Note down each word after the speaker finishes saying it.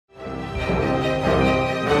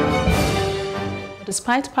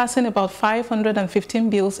Despite passing about 515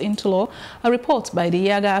 bills into law, a report by the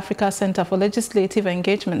Yaga Africa Center for Legislative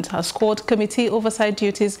Engagement has scored committee oversight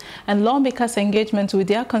duties and lawmakers' engagement with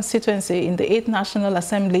their constituency in the 8th National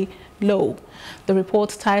Assembly low. The report,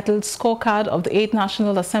 titled Scorecard of the 8th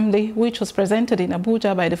National Assembly, which was presented in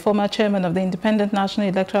Abuja by the former chairman of the Independent National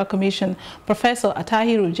Electoral Commission, Professor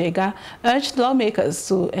Atahiru Jega, urged lawmakers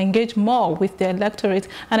to engage more with their electorate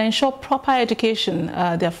and ensure proper education,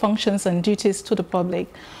 their functions and duties to the public.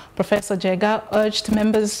 Professor Jega urged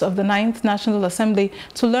members of the 9th National Assembly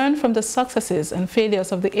to learn from the successes and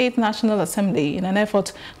failures of the 8th National Assembly in an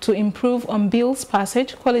effort to improve on bills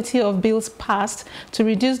passage, quality of bills passed, to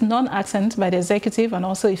reduce non-assent by the executive, and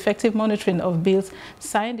also effective monitoring of bills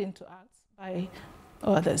signed into acts by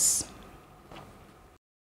others.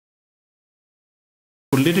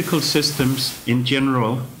 Political systems in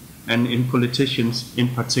general, and in politicians in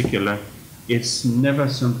particular, it's never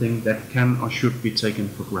something that can or should be taken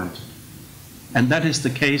for granted. And that is the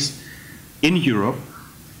case in Europe,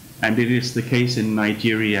 and it is the case in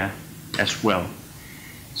Nigeria as well.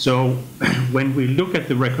 So when we look at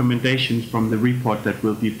the recommendations from the report that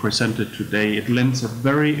will be presented today, it lends a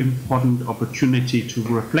very important opportunity to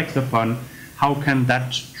reflect upon how can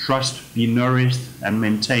that trust be nourished and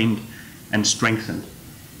maintained and strengthened.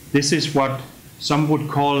 This is what some would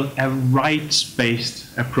call a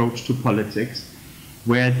rights-based approach to politics,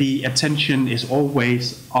 where the attention is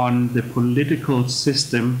always on the political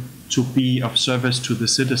system to be of service to the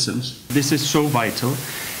citizens. This is so vital,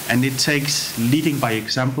 and it takes leading by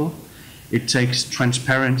example, it takes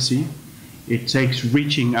transparency, it takes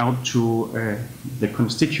reaching out to the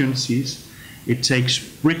constituencies, it takes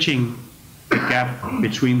bridging the gap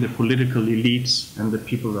between the political elites and the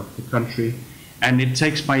people of the country. And it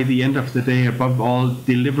takes, by the end of the day, above all,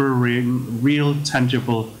 delivering real,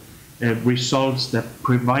 tangible results that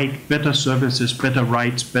provide better services, better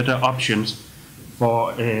rights, better options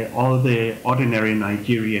for all the ordinary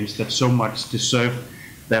Nigerians that so much deserve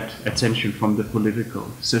that attention from the political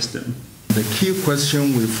system. The key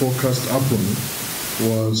question we focused upon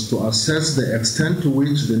was to assess the extent to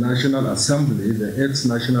which the National Assembly, the 8th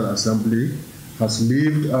National Assembly, has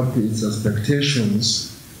lived up to its expectations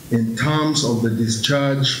in terms of the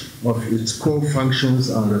discharge of its core functions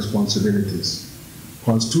and responsibilities.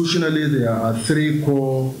 Constitutionally, there are 3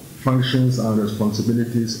 core functions and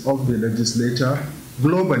responsibilities of the legislature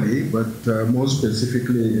globally, but more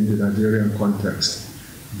specifically in the Nigerian context.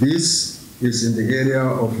 This is in the area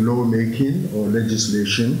of lawmaking or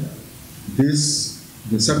legislation.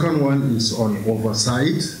 The second one is on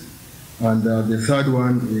oversight, and the third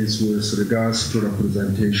one is with regards to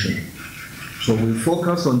representation. So we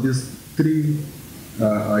focus on these 3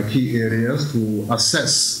 key areas to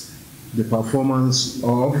assess the performance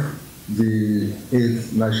of the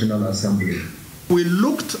 8th National Assembly. We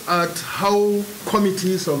looked at how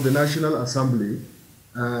committees of the National Assembly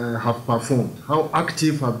have performed, how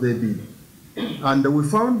active have they been. And we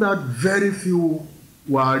found that very few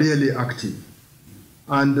were really active.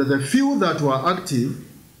 And the few that were active,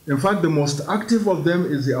 in fact, the most active of them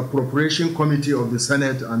is the Appropriation Committee of the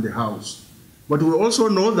Senate and the House. But we also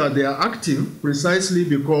know that they are active precisely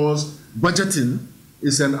because budgeting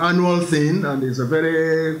is an annual thing and is a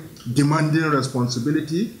very demanding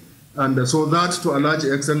responsibility. And so that, to a large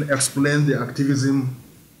extent, explains the activism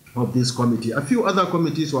of this committee. A few other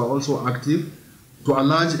committees were also active, to a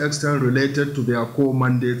large extent related to their core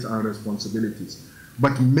mandates and responsibilities.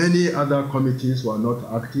 But many other committees were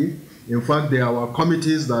not active. In fact, there were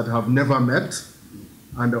committees that have never met.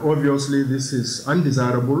 And obviously this is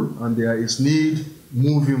undesirable, and there is need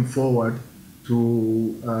moving forward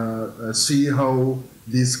to see how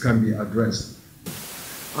this can be addressed.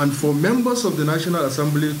 And for members of the National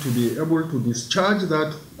Assembly to be able to discharge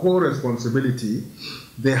that core responsibility,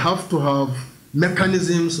 they have to have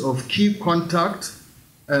mechanisms of key contact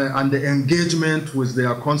and the engagement with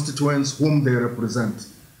their constituents whom they represent.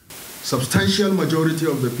 Substantial majority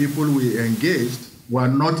of the people we engaged were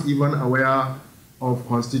not even aware of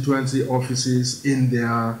constituency offices in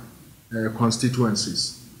their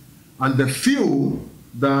constituencies. And the few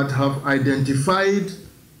that have identified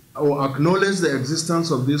or acknowledged the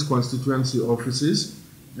existence of these constituency offices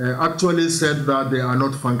actually said that they are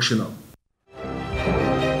not functional.